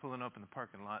pulling up in the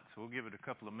parking lot, so we'll give it a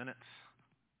couple of minutes.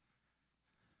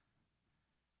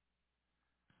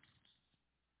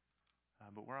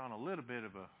 But we're on a little bit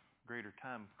of a greater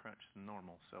time crunch than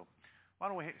normal, so why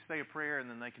don't we say a prayer and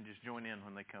then they can just join in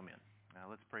when they come in.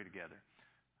 Let's pray together.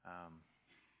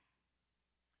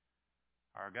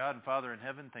 Our God and Father in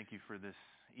heaven, thank you for this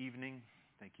evening.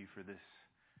 Thank you for this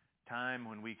time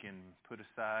when we can put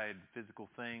aside physical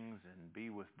things and be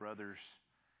with brothers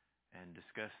and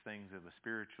discuss things of a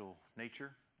spiritual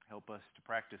nature. Help us to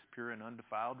practice pure and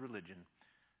undefiled religion.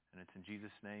 And it's in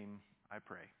Jesus' name I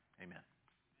pray. Amen.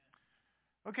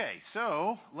 Okay,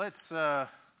 so let's,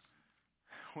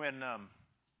 when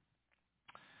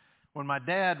my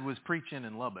dad was preaching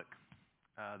in Lubbock,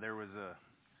 there was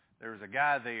a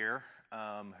guy there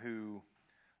who,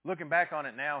 looking back on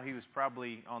it now, he was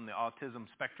probably on the autism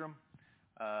spectrum,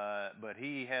 but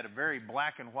he had a very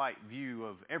black and white view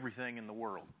of everything in the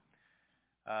world.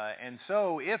 And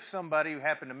so if somebody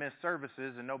happened to miss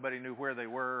services and nobody knew where they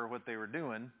were or what they were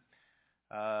doing,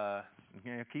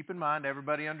 keep in mind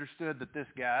everybody understood that this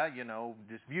guy,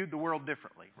 just viewed the world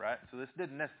differently, right? So this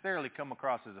didn't necessarily come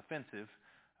across as offensive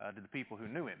to the people who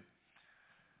knew him.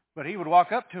 But he would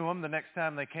walk up to them the next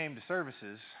time they came to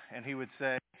services, and he would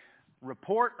say,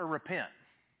 report or repent.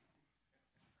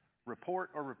 Report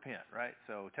or repent, right?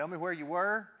 So tell me where you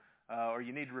were, or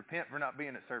you need to repent for not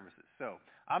being at services. So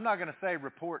I'm not going to say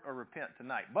report or repent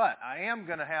tonight, but I am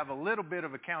going to have a little bit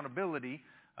of accountability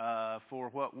for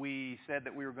what we said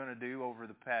that we were going to do over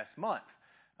the past month.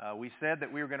 We said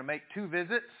that we were going to make 2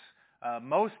 visits.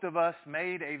 Most of us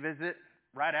made a visit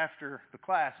right after the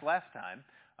class last time.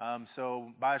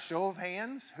 So by a show of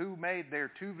hands, who made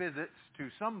their 2 visits to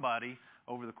somebody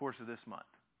over the course of this month?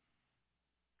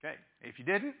 Okay, if you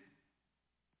didn't,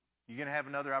 you're going to have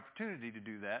another opportunity to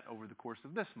do that over the course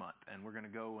of this month, and we're going to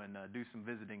go and do some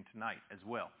visiting tonight as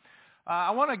well.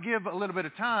 I want to give a little bit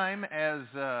of time, as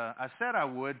I said I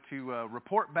would, to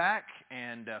report back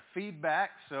and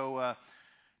feedback. So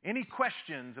any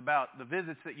questions about the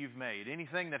visits that you've made?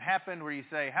 Anything that happened where you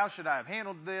say, how should I have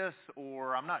handled this,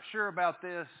 or I'm not sure about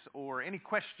this, or any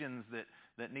questions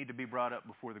that need to be brought up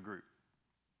before the group?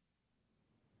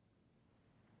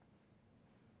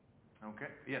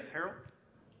 Okay. Yes, Harold?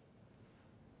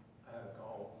 I had a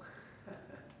call,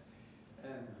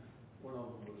 and one of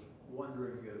them was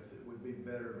wondering if it would be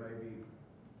better maybe,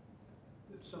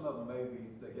 that some of them maybe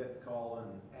they get the call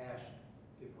and ask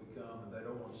if we come, and they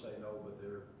don't want to say no, but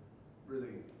they're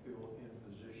really feel in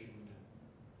position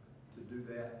to do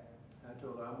that. I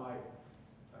told her I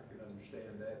could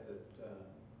understand that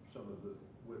some of the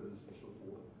widows and so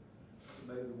forth.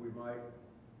 Maybe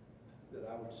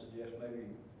I would suggest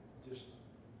maybe just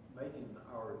making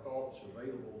our thoughts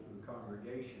available to the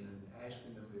congregation and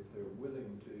asking them if they're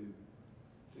willing to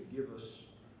give us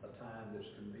a time that's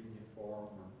convenient for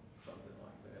them or something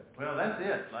like that. Well, that's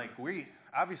it. Like we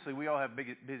all have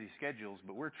busy schedules,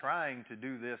 but we're trying to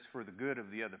do this for the good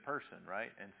of the other person,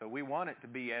 right? And so we want it to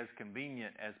be as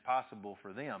convenient as possible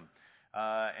for them.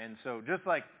 And so just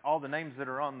like all the names that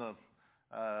are on the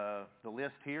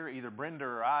list here, either Brenda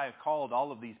or I called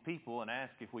all of these people and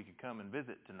asked if we could come and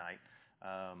visit tonight,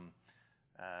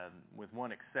 with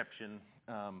one exception.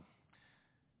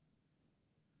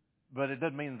 But it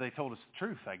doesn't mean they told us the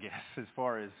truth, I guess, as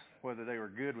far as whether they were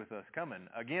good with us coming.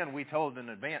 Again, we told in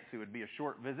advance it would be a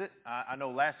short visit. I know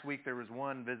last week there was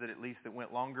one visit at least that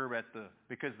went longer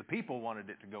because the people wanted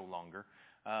it to go longer.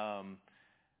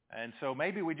 And so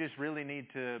maybe we just really need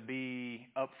to be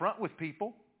upfront with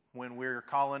people when we're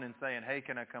calling and saying, hey,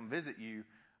 can I come visit you?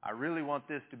 I really want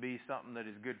this to be something that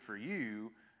is good for you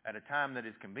at a time that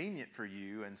is convenient for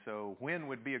you. And so when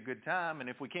would be a good time? And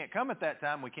if we can't come at that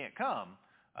time, we can't come.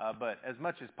 But as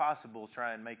much as possible,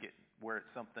 try and make it where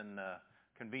it's something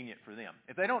convenient for them.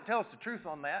 If they don't tell us the truth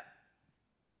on that,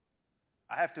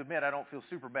 I have to admit I don't feel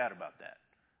super bad about that.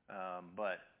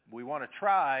 But we want to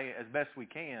try as best we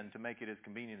can to make it as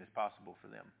convenient as possible for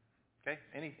them. Okay?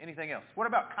 Anything else? What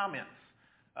about comments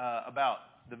about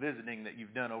the visiting that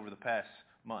you've done over the past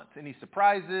month? Any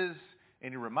surprises?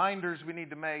 Any reminders we need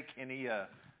to make? Any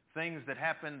things that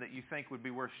happened that you think would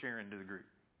be worth sharing to the group?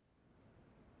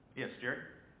 Yes, Jerry?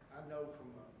 I know from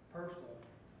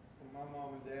my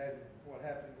mom and dad, what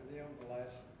happened to them the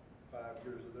last 5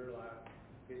 years of their life,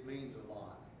 it means a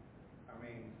lot. I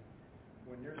mean,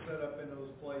 when you're set up in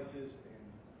those places and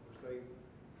they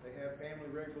have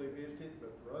family regularly visited,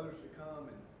 but for others to come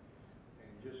and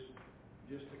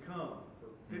just to come for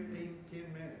 10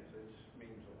 minutes, it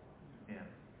means a lot. Yeah,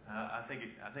 I think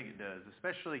it does,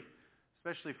 especially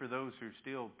for those who are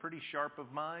still pretty sharp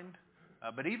of mind.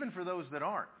 But even for those that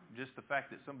aren't, just the fact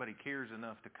that somebody cares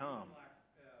enough to come. Like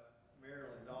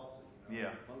Marilyn Dawson, you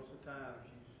know. Yeah. Most of the time,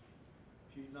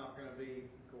 she's not going to be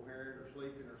coherent or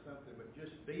sleeping or something, but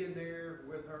just being there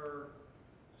with her,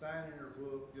 signing her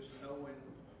book, just knowing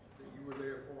that you were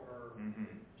there for her,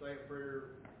 say a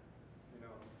prayer, you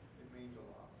know, it means a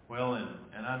lot. Well,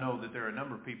 and I know that there are a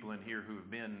number of people in here who have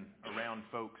been around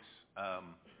folks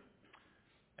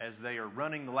as they are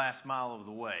running the last mile of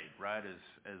the way, right,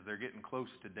 as they're getting close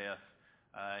to death.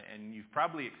 And you've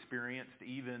probably experienced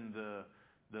even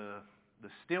the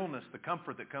stillness, the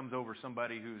comfort that comes over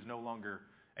somebody who's no longer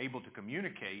able to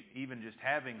communicate, even just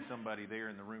having somebody there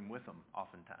in the room with them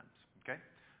oftentimes. Okay?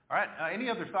 All right. Any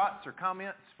other thoughts or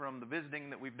comments from the visiting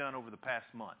that we've done over the past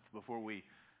month before we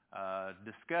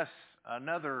discuss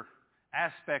another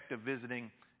aspect of visiting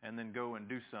and then go and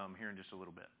do some here in just a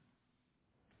little bit?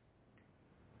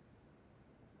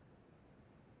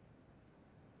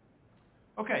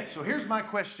 Okay, so here's my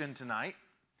question tonight.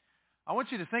 I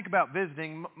want you to think about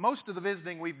visiting. Most of the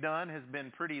visiting we've done has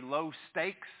been pretty low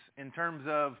stakes in terms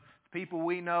of people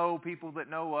we know, people that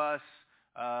know us.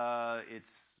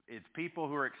 It's people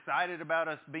who are excited about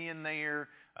us being there.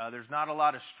 There's not a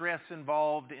lot of stress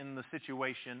involved in the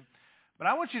situation. But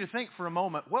I want you to think for a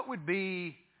moment, what would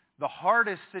be the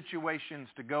hardest situations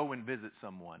to go and visit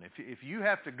someone? If you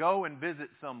have to go and visit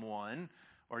someone,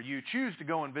 or you choose to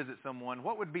go and visit someone,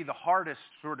 what would be the hardest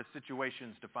sort of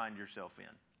situations to find yourself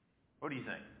in? What do you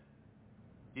think?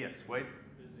 Yes, Wade?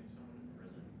 Visiting someone in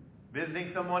prison.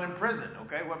 Visiting someone in prison.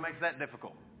 Okay, what makes that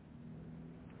difficult?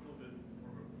 A little bit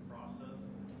more of a process.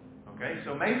 Okay,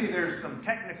 so maybe there's some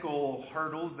technical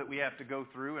hurdles that we have to go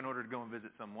through in order to go and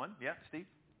visit someone. Yeah, Steve?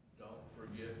 Don't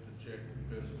forget to check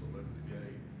your pistol at the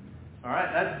gate. All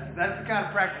right, that's the kind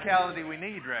of practicality we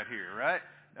need right here, right?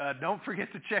 Don't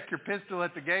forget to check your pistol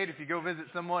at the gate if you go visit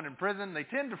someone in prison. They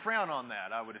tend to frown on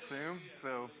that, I would assume.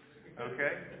 So,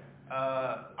 okay.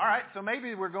 All right, so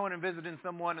maybe we're going and visiting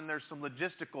someone and there's some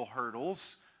logistical hurdles.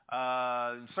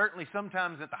 Certainly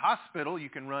sometimes at the hospital you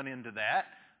can run into that.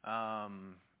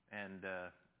 And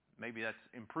maybe that's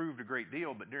improved a great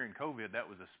deal, but during COVID that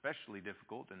was especially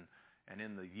difficult and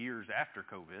in the years after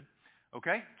COVID.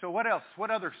 Okay, so what else? What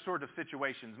other sort of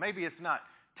situations? Maybe it's not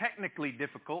technically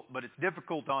difficult, but it's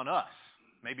difficult on us.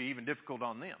 Maybe even difficult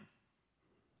on them.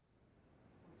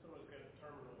 Someone's got a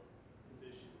terminal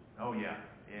condition. Oh yeah,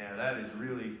 that is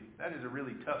a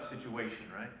really tough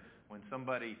situation, right? When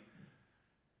somebody,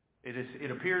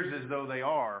 it appears as though they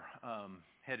are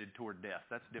headed toward death.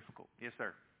 That's difficult. Yes,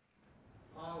 sir.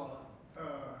 Paula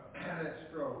had that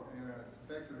stroke and it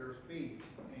affected her speech,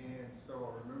 and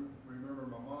so I remember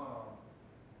my mom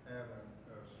having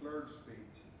a slurred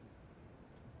speech.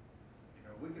 You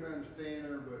know, we could understand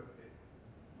her, but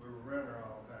we were around her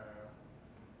all the time.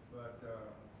 But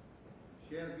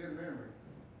she had a good memory.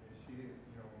 And she,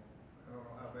 you know, I don't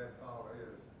know how bad Paula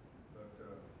is, but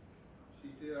she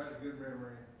still had a good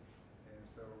memory, and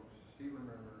so she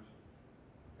remembers,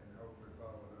 and hopefully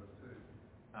Paula does too.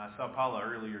 I saw Paula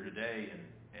earlier today,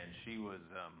 and she was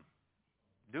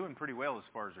doing pretty well as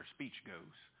far as her speech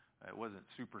goes. It wasn't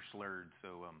super slurred,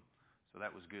 so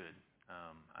that was good.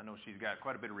 I know she's got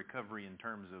quite a bit of recovery in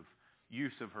terms of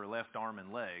use of her left arm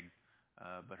and leg,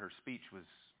 but her speech was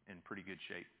in pretty good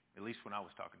shape, at least when I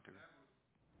was talking to her. I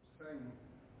was sitting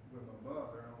with my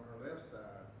mother on her left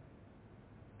side,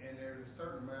 and there's a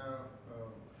certain amount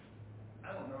of,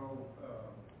 I don't know,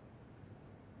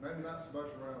 maybe not so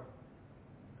much around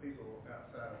people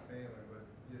outside of family, but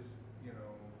just, you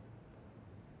know,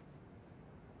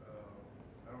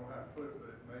 I don't know how to put it,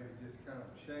 but maybe just kind of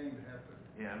ashamed to have to,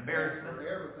 embarrassment for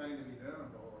everything to be done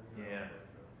for her,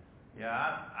 you know.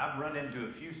 I've run into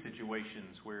a few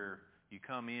situations where you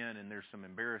come in and there's some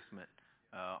embarrassment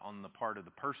on the part of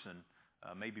the person,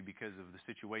 maybe because of the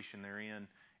situation they're in.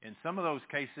 In some of those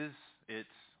cases, it's,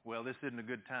 well, this isn't a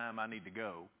good time, I need to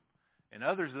go. In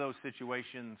others of those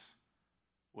situations,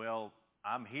 well,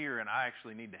 I'm here and I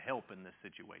actually need to help in this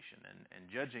situation. And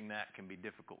judging that can be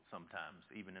difficult sometimes,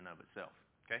 even in of itself.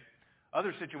 Okay?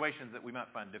 Other situations that we might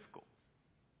find difficult.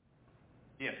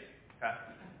 Yes.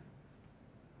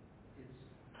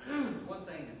 It's one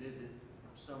thing to visit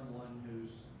someone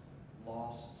who's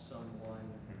lost someone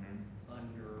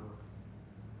under,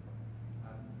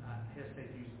 I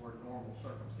hesitate to use the word normal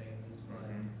circumstances,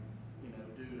 but, you know,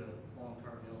 due to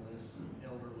long-term illness,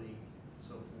 elderly,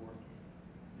 so forth.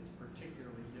 It's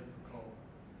particularly difficult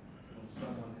when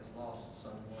someone has lost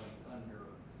someone under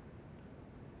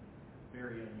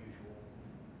very unusual,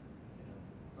 you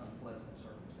know, unpleasant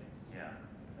circumstances. Yeah,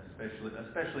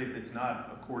 especially if it's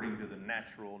not according to the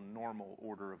natural, normal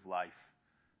order of life.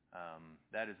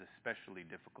 That is especially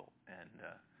difficult, and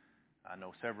I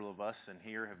know several of us in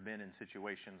here have been in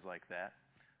situations like that.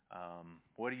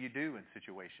 What do you do in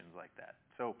situations like that?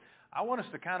 So I want us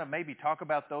to kind of maybe talk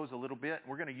about those a little bit.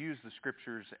 We're going to use the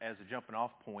scriptures as a jumping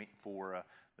off point for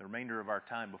the remainder of our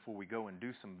time before we go and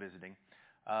do some visiting.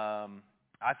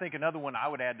 I think another one I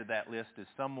would add to that list is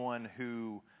someone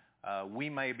who we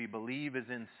maybe believe is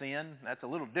in sin. That's a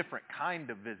little different kind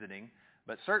of visiting,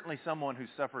 but certainly someone who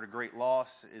suffered a great loss,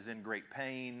 is in great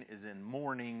pain, is in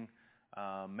mourning.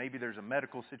 Maybe there's a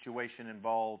medical situation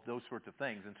involved, those sorts of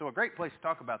things. And so a great place to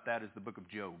talk about that is the book of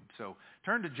Job. So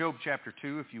turn to Job chapter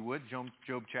 2, if you would. Job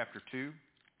chapter 2.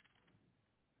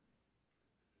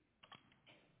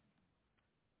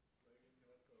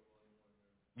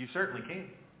 You certainly can.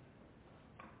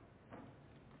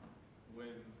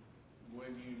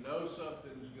 When you know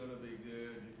something's going to be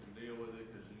good, you can deal with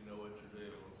it because you know what you're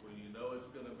dealing with. When you know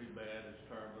it's going to be bad, it's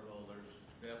terminal, there's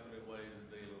definite ways of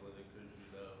dealing with it because you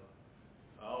know.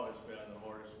 I always found the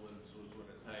hardest ones was when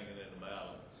it's hanging in the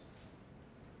balance.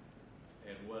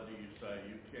 And what do you say?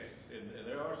 You can't, and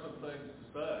there are some things to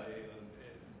say,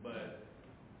 but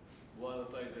one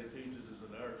of the things they teach us as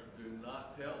a nurse, do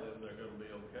not tell them they're going to be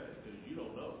okay because you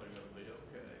don't know if they're going to be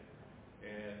okay.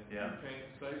 And you can't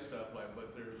say stuff like,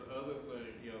 but there's other things,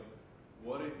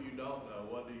 what if you don't know?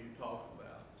 What do you talk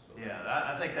about? So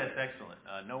I think that's excellent.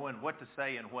 Knowing what to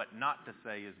say and what not to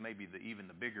say is maybe even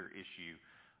the bigger issue.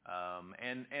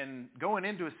 And going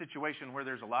into a situation where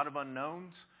there's a lot of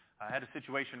unknowns. I had a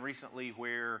situation recently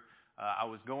where I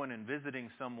was going and visiting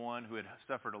someone who had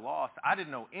suffered a loss. I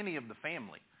didn't know any of the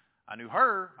family. I knew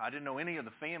her. I didn't know any of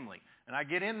the family. And I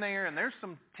get in there, and there's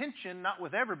some tension, not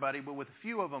with everybody, but with a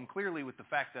few of them, clearly with the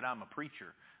fact that I'm a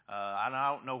preacher.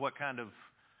 I don't know what kind of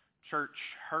church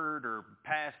hurt or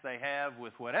past they have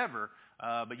with whatever,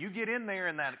 but you get in there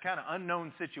in that kind of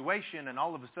unknown situation, and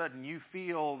all of a sudden you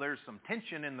feel there's some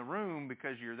tension in the room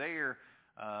because you're there.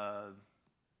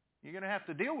 You're going to have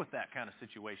to deal with that kind of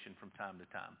situation from time to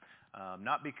time.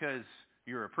 Not because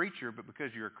you're a preacher, but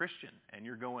because you're a Christian, and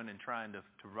you're going and trying to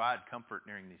provide comfort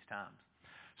during these times.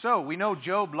 So we know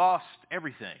Job lost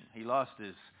everything. He lost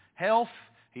his health.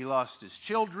 He lost his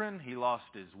children. He lost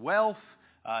his wealth.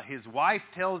 His wife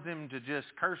tells him to just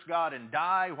curse God and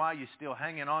die while you're still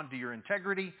hanging on to your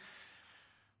integrity.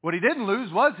 What he didn't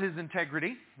lose was his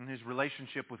integrity and his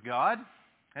relationship with God.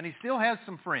 And he still has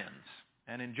some friends.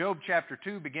 And in Job chapter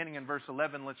 2, beginning in verse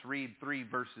 11, let's read 3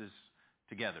 verses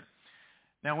together.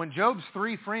 Now when Job's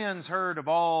 3 friends heard of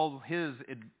all his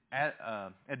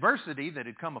adversity that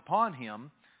had come upon him,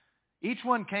 each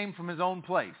one came from his own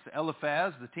place: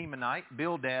 Eliphaz the Temanite,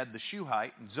 Bildad the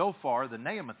Shuhite, and Zophar the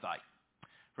Naamathite.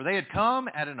 For they had come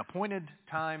at an appointed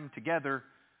time together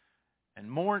and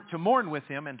to mourn with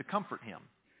him and to comfort him.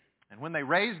 And when they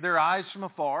raised their eyes from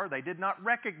afar, they did not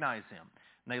recognize him.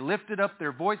 And they lifted up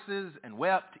their voices and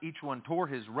wept. Each one tore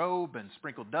his robe and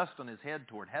sprinkled dust on his head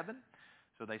toward heaven.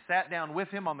 So they sat down with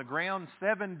him on the ground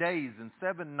 7 days and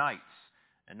 7 nights.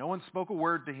 And no one spoke a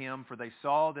word to him, for they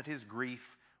saw that his grief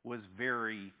was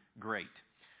very great.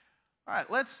 All right,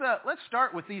 let's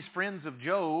start with these friends of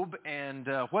Job and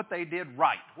what they did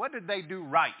right. What did they do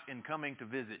right in coming to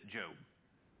visit Job?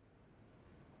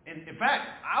 In fact,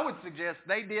 I would suggest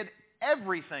they did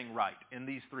everything right in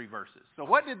these 3 verses. So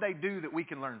what did they do that we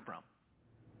can learn from?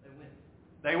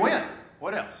 They went.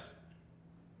 What else?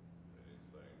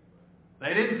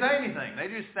 They didn't say anything. They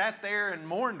just sat there and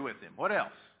mourned with him. What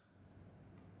else?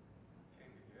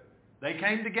 They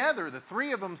came together. The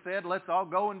 3 of them said, let's all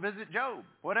go and visit Job.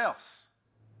 What else?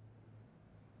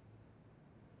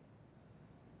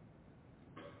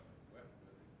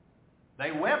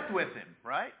 They wept with him,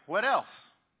 right? What else?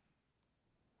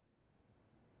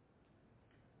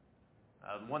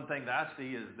 One thing that I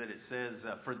see is that it says,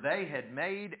 for they had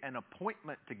made an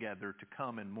appointment together to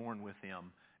come and mourn with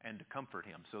him and to comfort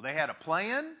him. So they had a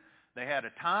plan. They had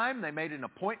a time. They made an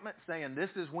appointment saying, this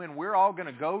is when we're all going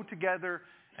to go together,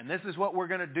 and this is what we're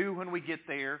going to do when we get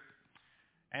there.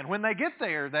 And when they get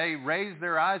there, they raised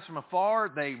their eyes from afar.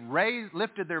 They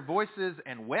lifted their voices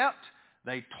and wept.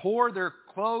 They tore their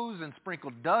clothes and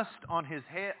sprinkled dust on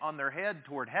their head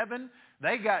toward heaven.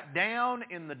 They got down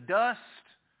in the dust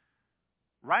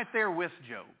right there with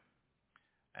Job.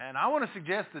 And I want to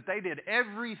suggest that they did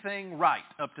everything right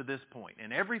up to this point,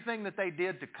 and everything that they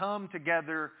did to come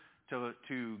together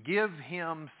to give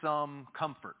him some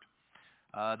comfort.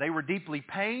 They were deeply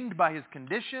pained by his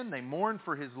condition. They mourned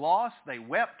for his loss. They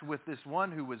wept with this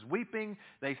one who was weeping.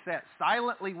 They sat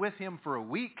silently with him for a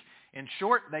week. In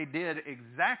short, they did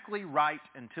exactly right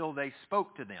until they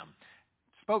spoke to him.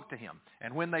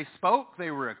 And when they spoke,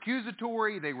 they were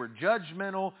accusatory, they were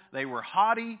judgmental, they were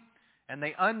haughty, and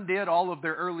they undid all of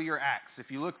their earlier acts.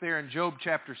 If you look there in Job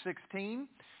chapter 16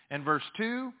 and verse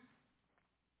 2,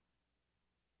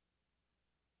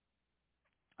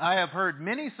 I have heard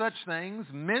many such things.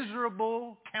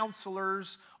 Miserable counselors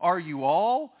are you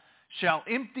all. Shall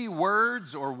empty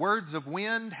words or words of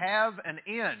wind have an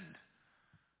end?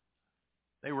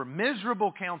 They were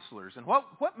miserable counselors. And what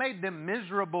made them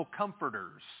miserable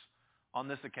comforters on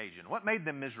this occasion? What made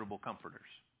them miserable comforters?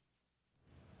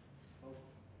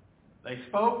 They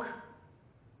spoke,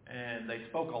 and they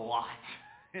spoke a lot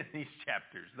in these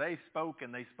chapters. They spoke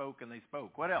and they spoke and they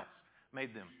spoke. What else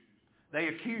made them? They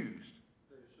accused.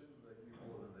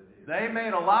 They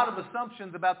made a lot of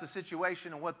assumptions about the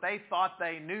situation and what they thought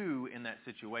they knew in that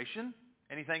situation.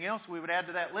 Anything else we would add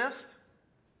to that list?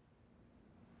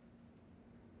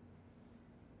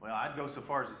 Well, I'd go so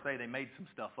far as to say they made some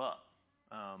stuff up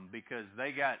because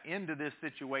they got into this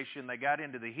situation. They got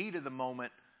into the heat of the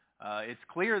moment. It's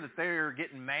clear that they're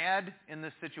getting mad in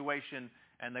this situation,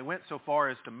 and they went so far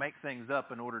as to make things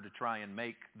up in order to try and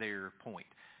make their point.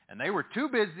 And they were too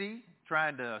busy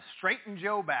trying to straighten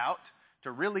Job out to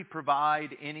really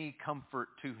provide any comfort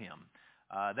to him.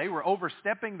 They were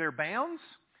overstepping their bounds,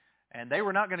 and they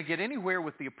were not going to get anywhere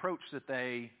with the approach that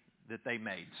they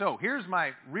made. So here's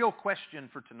my real question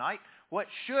for tonight. What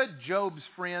should Job's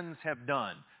friends have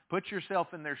done? Put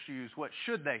yourself in their shoes. What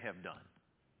should they have done?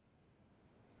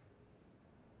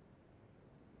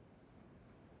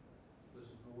 Listen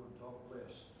more and talk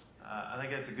less. I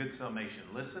think that's a good summation.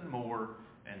 Listen more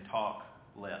and talk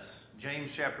less. James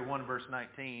chapter 1, verse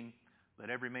 19. Let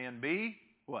every man be,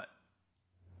 what?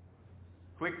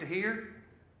 Quick to hear,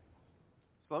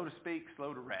 slow to speak,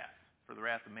 slow to wrath. For the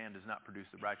wrath of man does not produce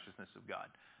the righteousness of God.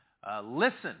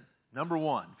 Listen, number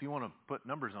one. If you want to put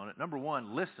numbers on it. Number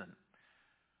one, listen.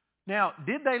 Now,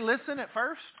 did they listen at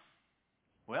first?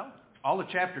 Well, all of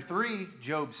chapter 3,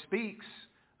 Job speaks.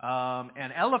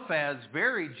 And Eliphaz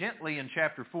very gently in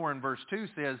chapter 4 and verse 2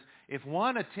 says, if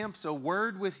one attempts a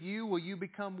word with you, will you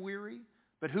become weary?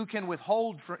 But who can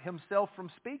withhold himself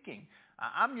from speaking?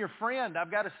 I'm your friend.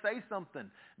 I've got to say something.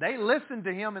 They listened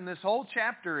to him in this whole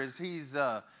chapter as he's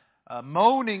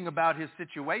moaning about his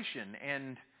situation.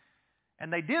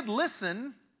 And they did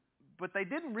listen, but they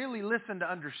didn't really listen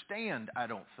to understand, I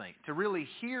don't think, to really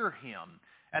hear him.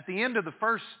 At the end of the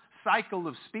first cycle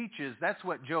of speeches, that's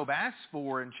what Job asks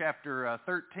for in chapter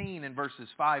 13 in verses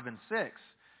 5 and 6.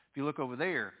 If you look over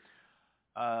there.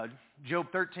 Job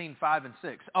 13, 5 and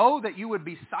 6. Oh, that you would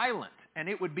be silent, and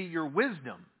it would be your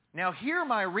wisdom. Now hear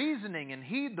my reasoning and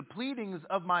heed the pleadings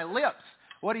of my lips.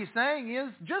 What he's saying is,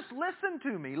 just listen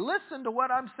to me. Listen to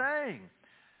what I'm saying.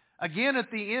 Again,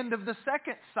 at the end of the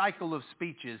second cycle of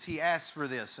speeches, he asks for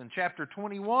this in chapter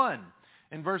 21,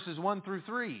 in verses 1 through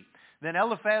 3. Then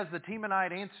Eliphaz the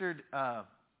Temanite answered,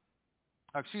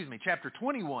 chapter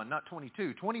 21, not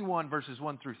 22, 21 verses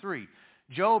 1 through 3.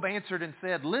 Job answered and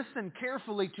said, listen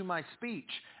carefully to my speech,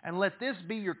 and let this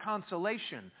be your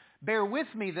consolation. Bear with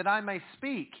me that I may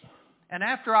speak, and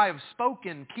after I have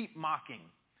spoken, keep mocking.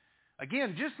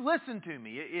 Again, just listen to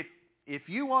me. If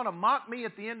you want to mock me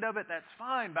at the end of it, that's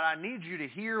fine, but I need you to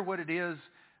hear what it is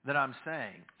that I'm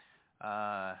saying.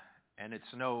 And it's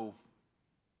no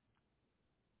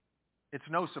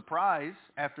surprise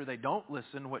after they don't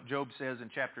listen what Job says in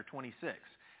chapter 26.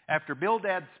 After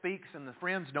Bildad speaks and the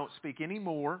friends don't speak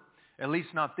anymore, at least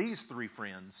not these three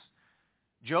friends,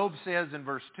 Job says in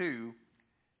verse 2,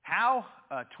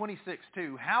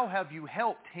 26:2, how have you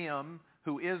helped him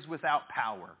who is without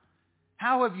power?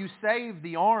 How have you saved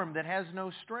the arm that has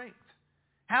no strength?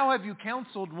 How have you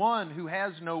counseled one who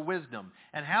has no wisdom?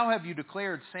 And how have you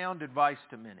declared sound advice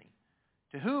to many?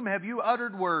 To whom have you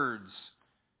uttered words,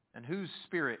 and whose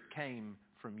spirit came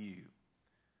from you?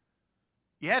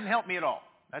 You hadn't helped me at all.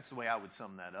 That's the way I would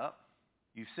sum that up.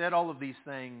 You said all of these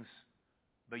things,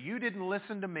 but you didn't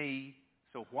listen to me,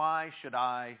 so why should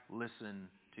I listen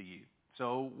to you?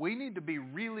 So we need to be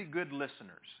really good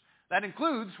listeners. That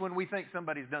includes when we think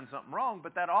somebody's done something wrong,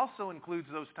 but that also includes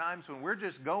those times when we're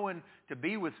just going to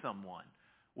be with someone.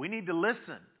 We need to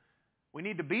listen. We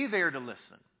need to be there to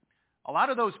listen. A lot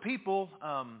of those people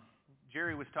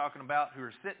Jerry was talking about who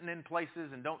are sitting in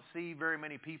places and don't see very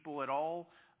many people at all,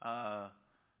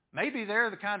 maybe they're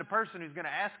the kind of person who's going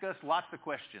to ask us lots of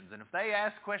questions. And if they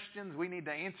ask questions, we need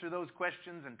to answer those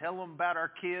questions and tell them about our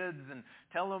kids and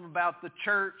tell them about the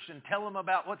church and tell them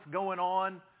about what's going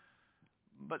on.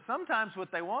 But sometimes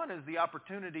what they want is the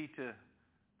opportunity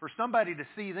for somebody to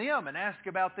see them and ask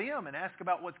about them and ask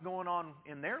about what's going on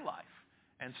in their life.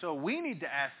 And so we need to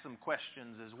ask some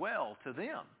questions as well to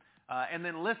them and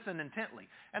then listen intently.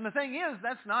 And the thing is,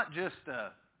 that's not just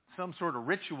some sort of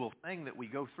ritual thing that we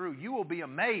go through. You will be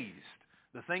amazed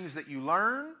the things that you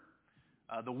learn,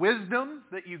 the wisdom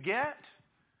that you get,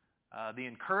 the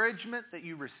encouragement that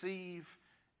you receive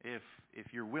if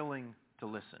you're willing to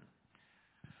listen. listen.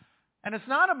 And it's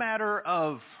not a matter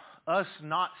of us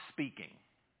not speaking.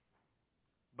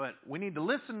 But we need to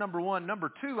listen, number one.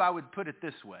 Number two, I would put it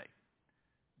this way.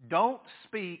 Don't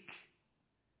speak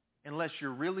unless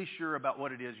you're really sure about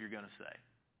what it is you're going to say.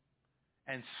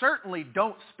 And certainly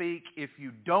don't speak if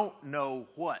you don't know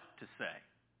what to say.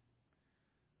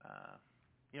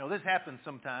 This happens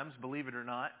sometimes, believe it or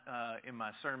not, in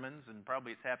my sermons, and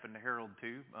probably it's happened to Harold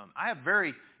too. I have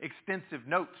very extensive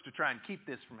notes to try and keep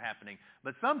this from happening.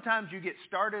 But sometimes you get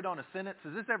started on a sentence.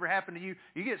 Has this ever happened to you?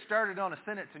 You get started on a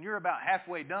sentence and you're about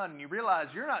halfway done and you realize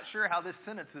you're not sure how this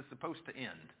sentence is supposed to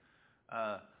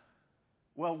end.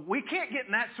 Well, we can't get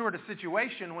in that sort of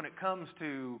situation when it comes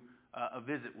to a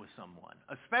visit with someone,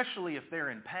 especially if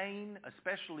they're in pain,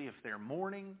 especially if they're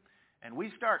mourning. And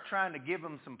we start trying to give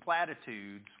them some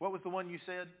platitudes. What was the one you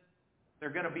said?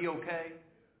 They're going to be okay?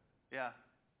 Yeah.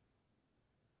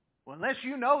 Well, unless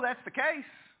you know that's the case,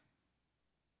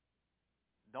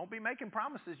 don't be making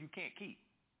promises you can't keep.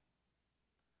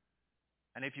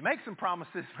 And if you make some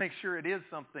promises, make sure it is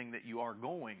something that you are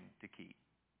going to keep.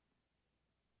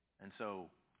 And so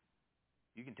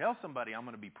you can tell somebody, I'm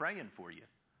going to be praying for you.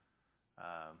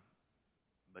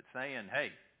 But saying, hey,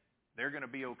 they're going to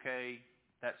be okay,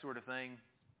 that sort of thing,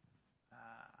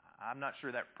 I'm not sure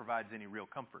that provides any real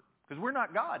comfort. Because we're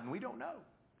not God and we don't know.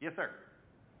 Yes, sir.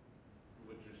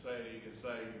 What you're saying, you can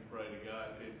say, you pray to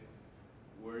God.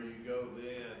 Where you go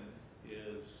then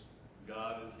is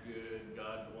God is good,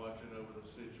 God's watching over the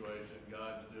situation,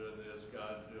 God's doing this,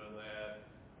 God's doing that,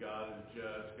 God is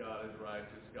just, God is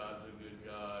righteous, God's a good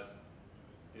God.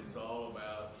 It's all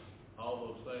about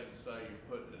all those things. Say you're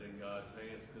putting it in God's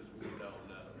hands because we don't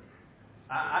know.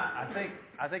 I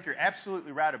think you're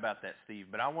absolutely right about that, Steve.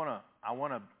 But I want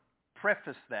to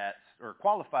preface that or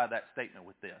qualify that statement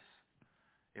with this: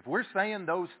 if we're saying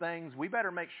those things, we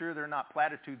better make sure they're not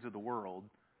platitudes of the world.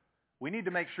 We need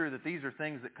to make sure that these are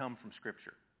things that come from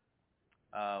Scripture.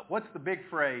 What's the big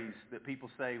phrase that people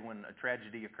say when a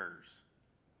tragedy occurs?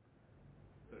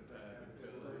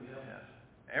 Yeah.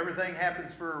 Everything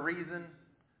happens for a reason.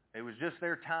 It was just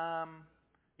their time.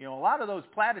 A lot of those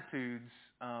platitudes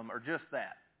are just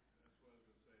that.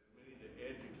 We need to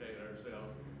educate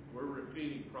ourselves. We're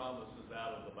repeating promises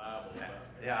out of the Bible.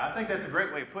 Yeah, I think that's a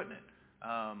great way of putting it.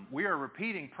 We are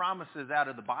repeating promises out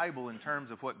of the Bible in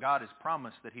terms of what God has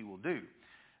promised that He will do.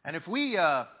 And if we,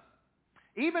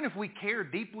 even if we care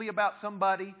deeply about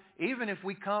somebody, even if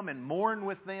we come and mourn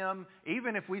with them,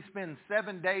 even if we spend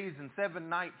 7 days and 7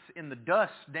 nights in the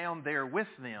dust down there with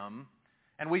them,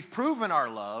 and we've proven our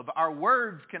love, our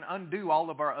words can undo all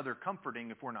of our other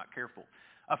comforting if we're not careful.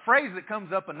 A phrase that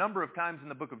comes up a number of times in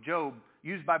the book of Job,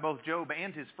 used by both Job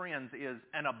and his friends, is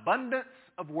an abundance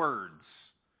of words.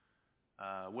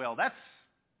 Well, that's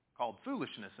called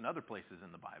foolishness in other places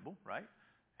in the Bible, right?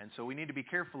 And so we need to be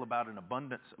careful about an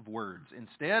abundance of words.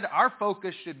 Instead, our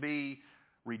focus should be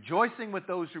rejoicing with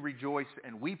those who rejoice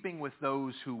and weeping with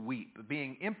those who weep,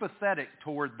 being empathetic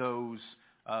toward those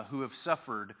who have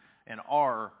suffered and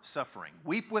are suffering.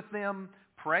 Weep with them,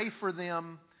 pray for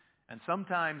them, and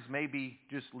sometimes maybe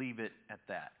just leave it at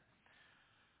that.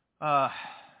 A lot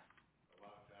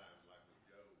of times, like with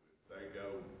Job, they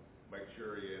go make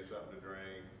sure he has something to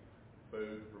drink,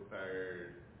 food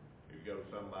prepared. You go to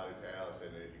somebody's house,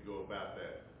 and as you go about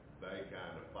that, they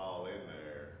kind of fall in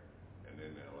there, and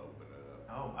then they'll open it up.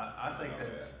 Oh, I think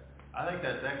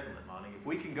that's excellent, Monty. If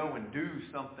we can go and do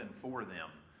something for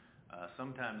them,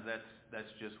 sometimes that's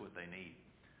just what they need.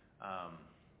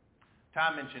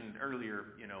 Ty mentioned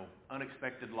earlier,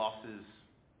 unexpected losses,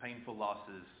 painful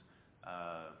losses.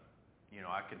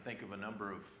 I can think of a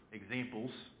number of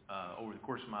examples over the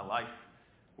course of my life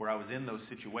where I was in those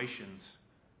situations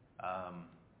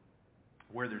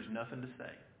where there's nothing to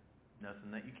say,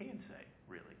 nothing that you can say,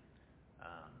 really.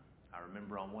 I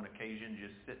remember on one occasion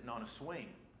just sitting on a swing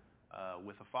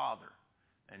with a father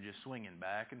and just swinging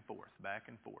back and forth, back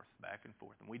and forth, back and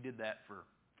forth. And we did that for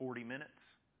 40 minutes.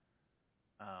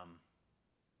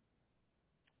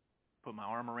 Put my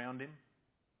arm around him.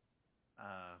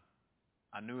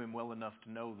 I knew him well enough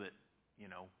to know that,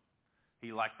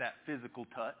 he liked that physical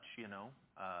touch,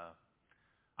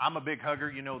 I'm a big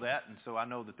hugger, you know that, and so I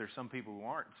know that there's some people who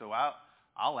aren't. So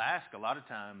I'll ask a lot of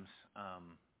times,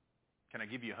 can I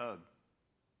give you a hug?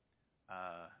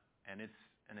 And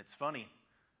it's funny.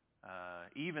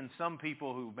 Even some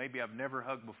people who maybe I've never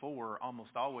hugged before,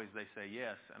 almost always they say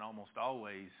yes, and almost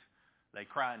always they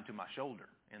cry into my shoulder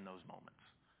in those moments.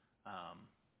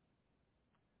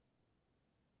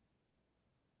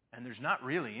 And there's not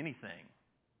really anything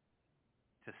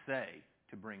to say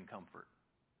to bring comfort,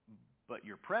 but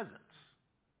your presence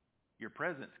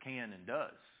can and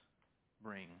does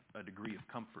bring a degree of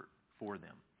comfort for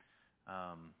them.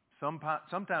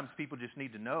 Sometimes people just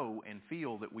need to know and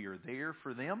feel that we are there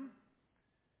for them.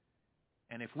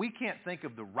 And if we can't think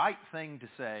of the right thing to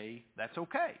say, that's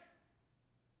okay.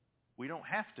 We don't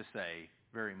have to say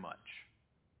very much.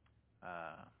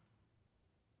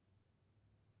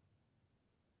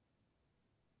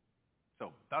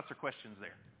 So, thoughts or questions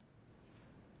there?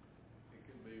 It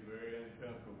can be very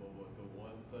uncomfortable, but the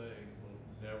one thing will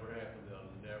never happen.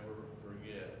 They'll never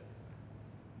forget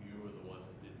you were the one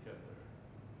that did come there.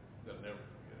 They'll never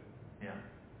forget it. Yeah.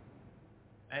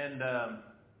 And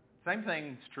same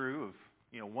thing's true of,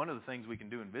 one of the things we can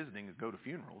do in visiting is go to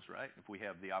funerals, right? If we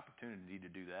have the opportunity to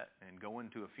do that, and go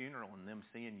into a funeral and them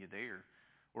seeing you there,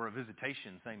 or a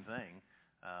visitation, same thing,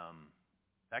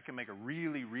 that can make a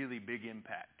really, really big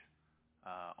impact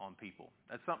on people.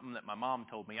 That's something that my mom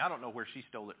told me. I don't know where she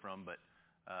stole it from, but,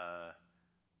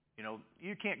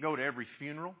 you can't go to every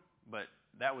funeral, but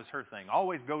that was her thing.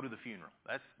 Always go to the funeral.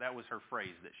 That was her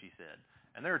phrase that she said.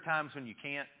 And there are times when you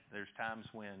can't. There's times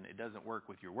when it doesn't work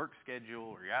with your work schedule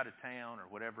or you're out of town or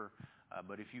whatever.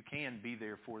 But if you can be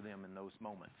there for them in those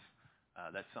moments,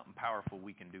 that's something powerful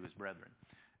we can do as brethren.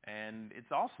 And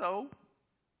it's also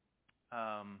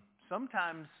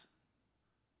sometimes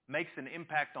makes an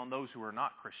impact on those who are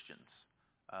not Christians,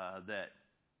 that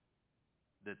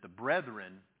the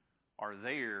brethren are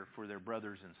there for their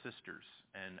brothers and sisters.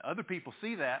 And other people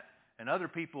see that, and other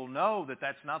people know that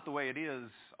that's not the way it is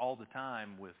all the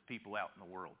time with people out in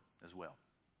the world as well.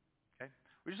 Okay?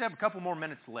 We just have a couple more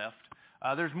minutes left.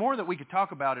 There's more that we could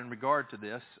talk about in regard to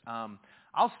this.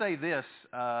 I'll say this.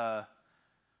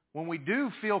 When we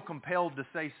do feel compelled to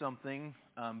say something,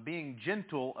 being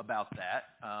gentle about that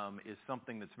is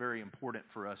something that's very important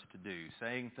for us to do.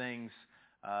 Saying things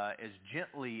as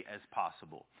gently as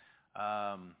possible.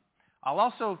 I'll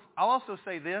also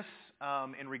say this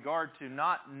in regard to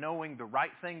not knowing the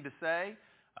right thing to say.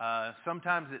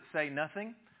 Sometimes it's say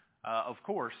nothing, of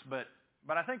course, but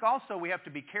I think also we have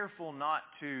to be careful not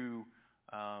to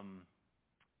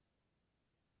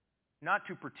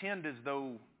pretend as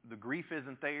though the grief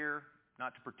isn't there,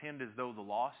 not to pretend as though the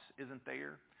loss isn't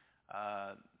there.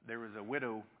 There was a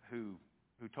widow who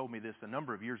told me this a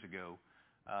number of years ago.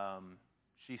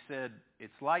 She said,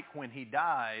 it's like when he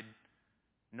died,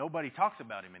 nobody talks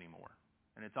about him anymore.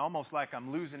 And it's almost like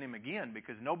I'm losing him again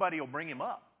because nobody will bring him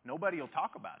up. Nobody will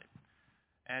talk about him.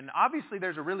 And obviously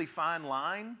there's a really fine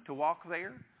line to walk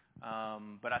there.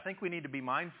 But I think we need to be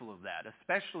mindful of that,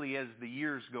 especially as the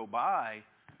years go by.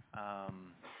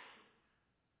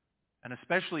 And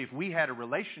especially if we had a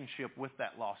relationship with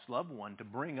that lost loved one, to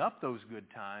bring up those good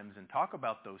times and talk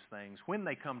about those things when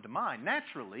they come to mind.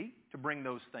 Naturally, to bring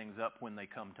those things up when they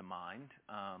come to mind.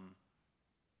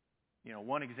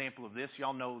 One example of this,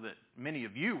 y'all know that many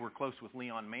of you were close with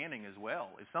Leon Manning as well.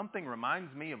 If something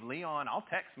reminds me of Leon, I'll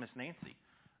text Miss Nancy.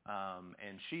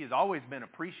 And she has always been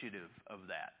appreciative of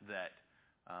that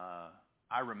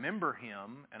I remember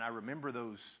him and I remember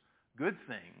those good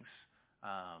things.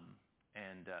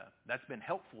 And that's been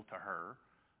helpful to her,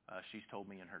 she's told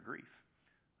me in her grief.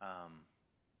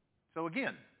 So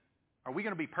again, are we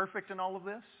going to be perfect in all of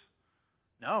this?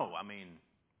 No,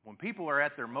 when people are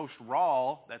at their most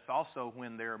raw, that's also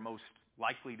when they're most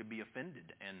likely to be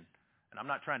offended. And I'm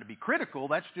not trying to be critical,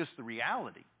 that's just the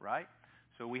reality, right?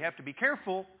 So we have to be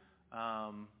careful,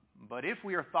 but if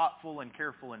we are thoughtful and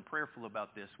careful and prayerful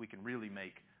about this, we can really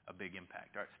make a big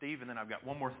impact. All right, Steve, and then I've got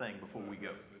one more thing before we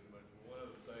go. One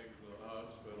of the things with the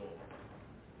hospital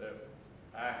that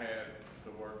I had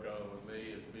to work on with me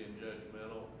is being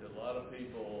judgmental. A lot of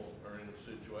people are in a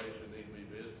situation they need to be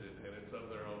visited, and it's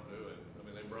of their own doing.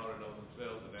 They brought it on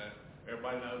themselves, and that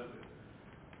everybody knows it,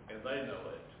 and they know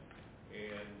it.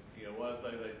 And one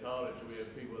thing they taught us, we have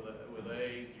people with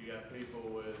AIDS, you got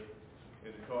people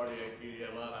in the cardiac unit, you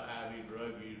have a lot of IV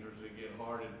drug users that get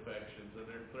heart infections, and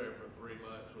they're there for 3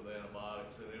 months with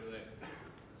antibiotics and everything.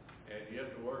 And you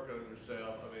have to work on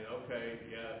yourself. Okay,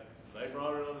 yeah, they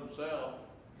brought it on themselves,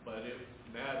 but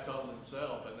now it's on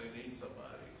themselves, and they need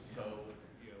somebody. So,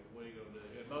 what are you going to do?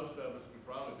 And most of us could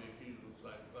probably be accused of the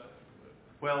same thing.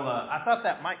 Well, I thought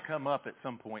that might come up at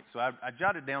some point, so I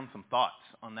jotted down some thoughts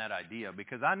on that idea,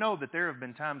 because I know that there have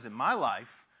been times in my life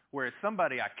where it's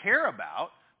somebody I care about,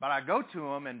 but I go to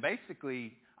them and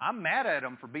basically I'm mad at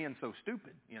them for being so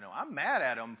stupid. I'm mad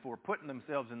at them for putting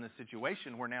themselves in this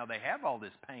situation where now they have all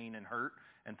this pain and hurt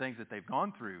and things that they've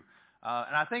gone through.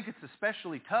 And I think it's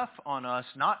especially tough on us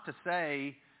not to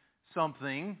say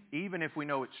something, even if we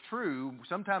know it's true.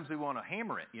 Sometimes we want to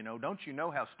hammer it. Don't you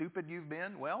know how stupid you've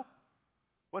been? Well,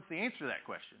 what's the answer to that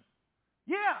question?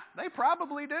 Yeah, they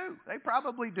probably do. They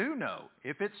probably do know.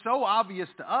 If it's so obvious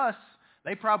to us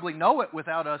They probably know it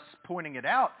without us pointing it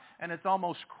out, and it's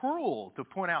almost cruel to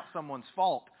point out someone's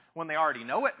fault when they already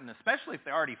know it, and especially if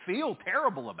they already feel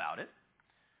terrible about it.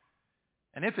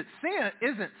 And if it's sin,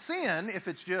 isn't sin if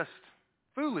it's just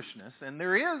foolishness, and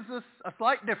there is a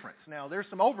slight difference. Now, there's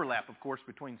some overlap, of course,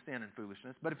 between sin and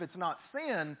foolishness, but if it's not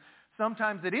sin,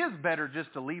 sometimes it is better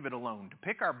just to leave it alone, to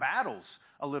pick our battles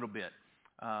a little bit.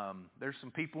 There's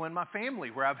some people in my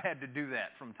family where I've had to do that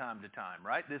from time to time,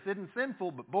 right? This isn't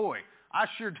sinful, but boy, I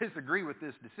sure disagree with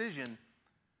this decision.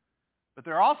 But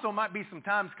there also might be some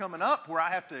times coming up where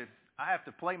I have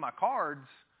to play my cards,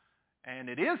 and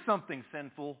it is something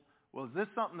sinful. Well, is this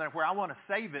something where I want to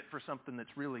save it for something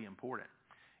that's really important?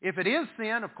 If it is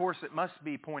sin, of course, it must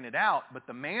be pointed out, but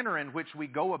the manner in which we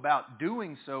go about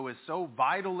doing so is so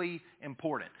vitally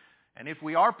important. And if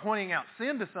we are pointing out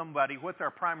sin to somebody, what's our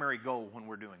primary goal when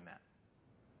we're doing that?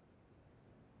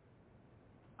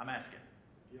 I'm asking.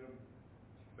 Get them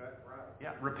back right.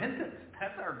 Yeah, repentance.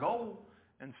 That's our goal.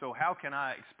 And so how can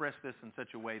I express this in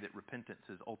such a way that repentance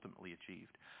is ultimately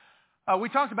achieved? We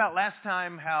talked about last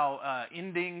time how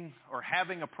ending or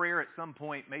having a prayer at some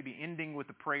point, maybe ending with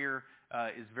a prayer,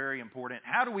 is very important.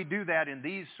 How do we do that in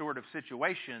these sort of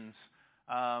situations?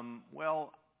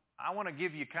 Well, I want to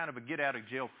give you kind of a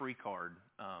get-out-of-jail-free card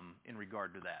in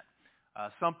regard to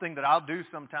that. Something that I'll do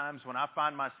sometimes when I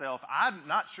find myself, I'm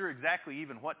not sure exactly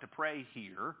even what to pray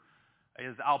here,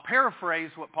 is I'll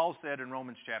paraphrase what Paul said in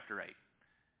Romans chapter 8.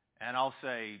 And I'll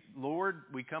say, Lord,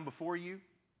 we come before you,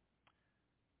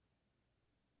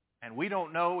 and we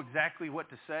don't know exactly what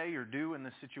to say or do in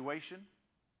this situation,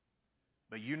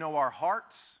 but you know our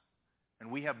hearts,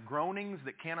 and we have groanings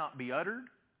that cannot be uttered,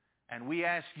 and we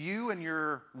ask you in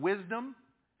your wisdom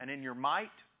and in your might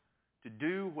to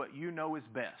do what you know is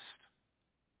best.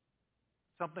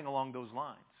 Something along those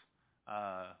lines.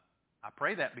 I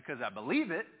pray that because I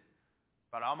believe it,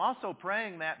 but I'm also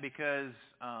praying that because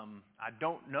I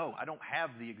don't know. I don't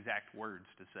have the exact words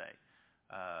to say.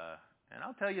 And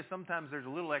I'll tell you, sometimes there's a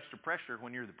little extra pressure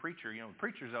when you're the preacher. You know, the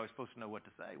preacher's always supposed to know what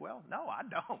to say. Well, no, I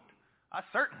don't. I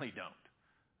certainly don't.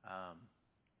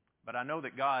 But I know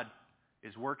that God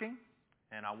is working,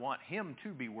 and I want him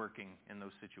to be working in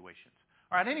those situations.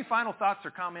 All right, any final thoughts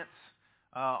or comments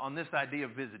on this idea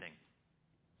of visiting?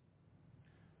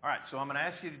 All right, so I'm going to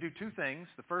ask you to do two things.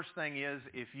 The first thing is,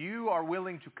 if you are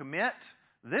willing to commit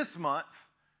this month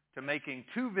to making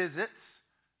 2 visits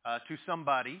to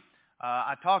somebody.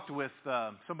 I talked with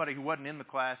somebody who wasn't in the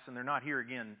class, and they're not here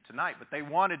again tonight, but they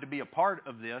wanted to be a part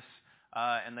of this,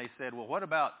 and they said, well, what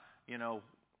about,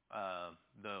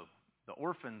 the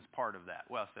orphans part of that?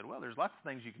 Well, I said, well, there's lots of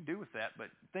things you can do with that, but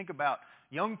think about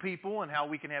young people and how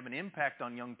we can have an impact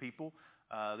on young people.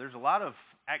 There's a lot of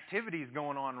activities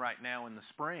going on right now in the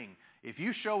spring. If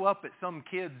you show up at some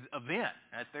kid's event,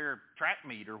 at their track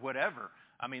meet or whatever,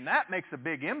 I mean, that makes a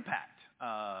big impact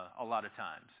a lot of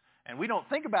times. And we don't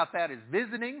think about that as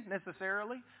visiting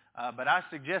necessarily, but I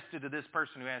suggested to this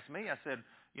person who asked me, I said,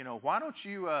 why don't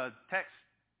you text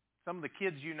some of the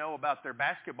kids you know about their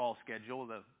basketball schedule.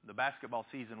 The basketball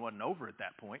season wasn't over at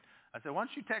that point. I said, why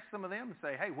don't you text some of them and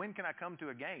say, hey, when can I come to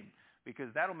a game? Because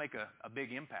that'll make a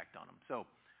big impact on them. So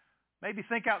maybe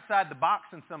think outside the box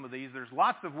in some of these. There's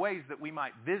lots of ways that we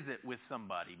might visit with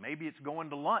somebody. Maybe it's going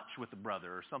to lunch with a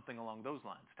brother or something along those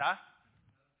lines. Ty? An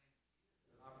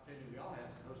opportunity we all have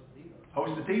to host a TiVo.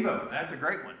 Host a TiVo. That's a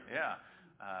great one. Yeah.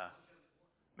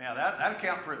 Now that'll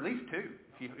count for at least 2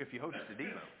 if you host a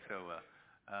TiVo. So,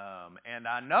 and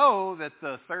I know that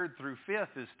the 3rd through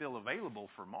 5th is still available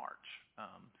for March.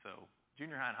 So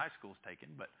junior high and high school is taken,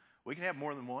 but we can have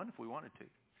more than one if we wanted to.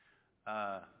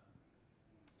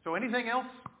 So anything else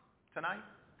tonight?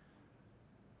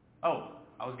 Oh,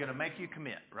 I was going to make you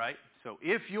commit, right? So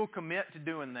if you'll commit to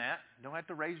doing that, don't have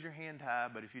to raise your hand high,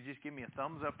 but if you just give me a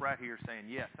thumbs up right here saying,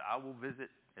 yes, I will visit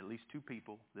at least 2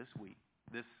 people this week,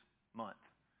 this month,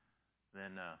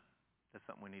 then that's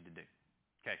something we need to do.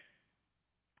 Okay.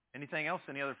 Anything else?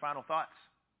 Any other final thoughts?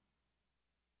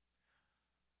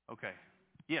 Okay.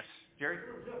 Yes, Jerry? It's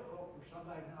real difficult for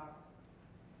somebody not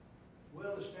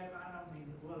well-established, I don't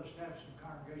mean well-established in the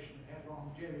congregation that has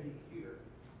longevity here,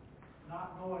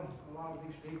 not knowing a lot of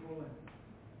these people, and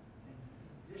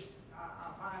just,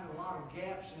 I find a lot of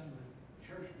gaps in the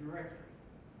church directory.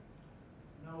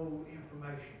 No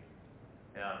information.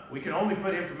 Yeah, we can only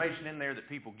put information in there that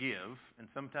people give, and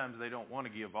sometimes they don't want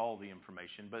to give all the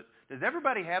information. But does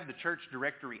everybody have the church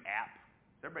directory app?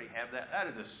 Does everybody have that? That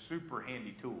is a super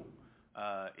handy tool.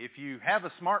 If you have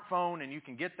a smartphone and you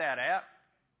can get that app,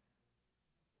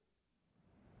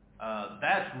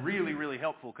 that's really, really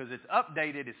helpful because it's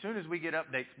updated. As soon as we get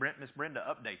updates, Miss Brenda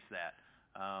updates that.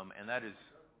 And that is...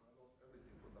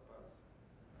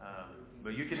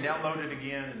 But you can download it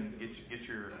again and get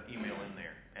your email in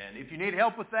there. And if you need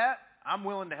help with that, I'm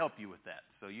willing to help you with that.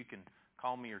 So you can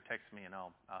call me or text me, and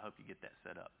I'll help you get that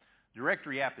set up.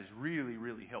 Directory app is really,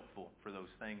 really helpful for those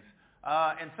things.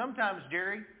 And sometimes,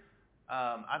 Jerry,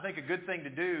 I think a good thing to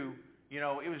do,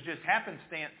 it was just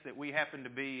happenstance that we happened to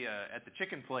be at the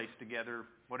chicken place together,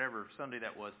 whatever Sunday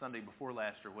that was, Sunday before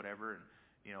last or whatever. And,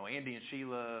 Andy and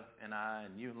Sheila and I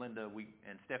and you and Linda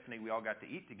and Stephanie, we all got to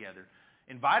eat together.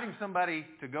 Inviting somebody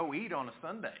to go eat on a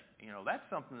Sunday, that's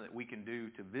something that we can do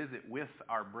to visit with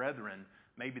our brethren,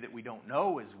 maybe that we don't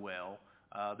know as well.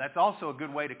 That's also a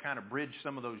good way to kind of bridge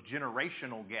some of those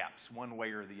generational gaps one way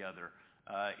or the other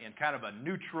in kind of a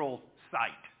neutral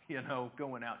site,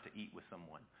 going out to eat with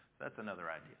someone. So that's another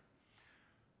idea.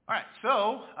 All right,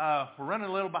 so we're running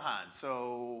a little behind.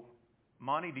 So,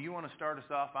 Monty, do you want to start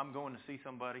us off? I'm going to see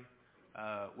somebody.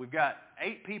 We've got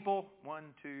 8 people. 1,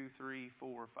 2, 3,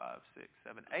 4, 5, 6,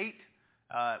 7, 8.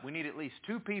 We need at least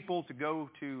 2 people to go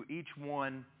to each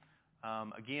one.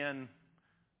 Again,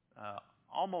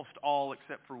 almost all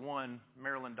except for one,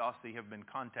 Marilyn Dawsey, have been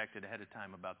contacted ahead of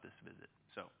time about this visit.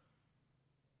 So.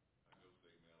 I go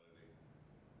see Melody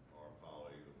or Paul,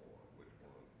 either one. Which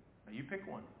one? You pick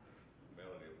one.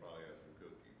 Melody will probably have some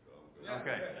cookies, so I'm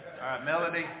good. Okay. All right,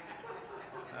 Melody.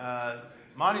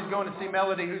 Monty's going to see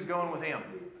Melody. Who's going with him?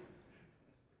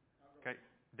 Okay.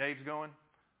 Dave's going?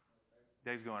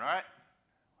 Dave's going. All right.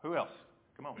 Who else?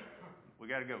 Come on. We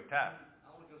got to go. Ty.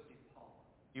 I want to go see Paula.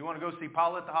 You want to go see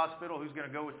Paula at the hospital? Who's going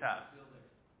to go with Ty?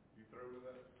 You through with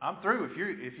that? I'm through.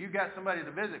 If you got somebody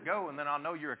to visit, go, and then I'll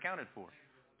know you're accounted for.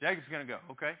 Jacob's going to go.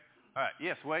 Okay. All right.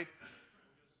 Yes, Wade.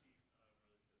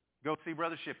 Go see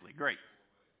Brother Shipley. Great.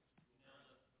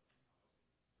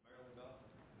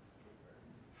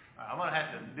 I'm going to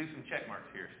have to do some check marks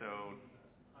here. So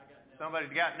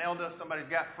somebody's got Nelda. Somebody's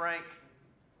got Frank.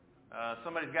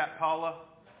 Somebody's got Paula.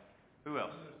 Who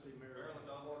else?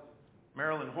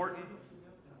 Marilyn Horton.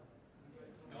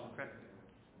 Okay.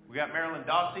 We got Marilyn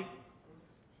Dawsey.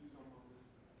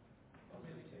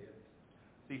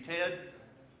 See Ted.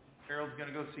 Carol's going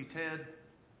to go see Ted.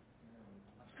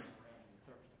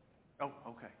 Oh,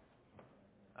 okay.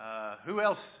 Who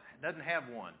else doesn't have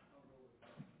one?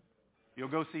 You'll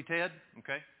go see Ted?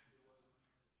 Okay.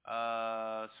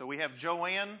 So we have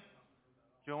Joanne.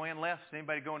 Joanne left. Is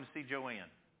anybody going to see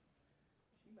Joanne?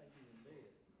 She may be in bed.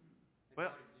 Well,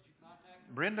 Did you contact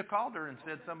her? Brenda called her and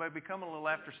said somebody would be coming a little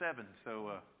after 7.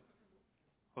 So,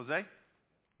 Jose?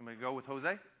 You going to go with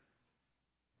Jose?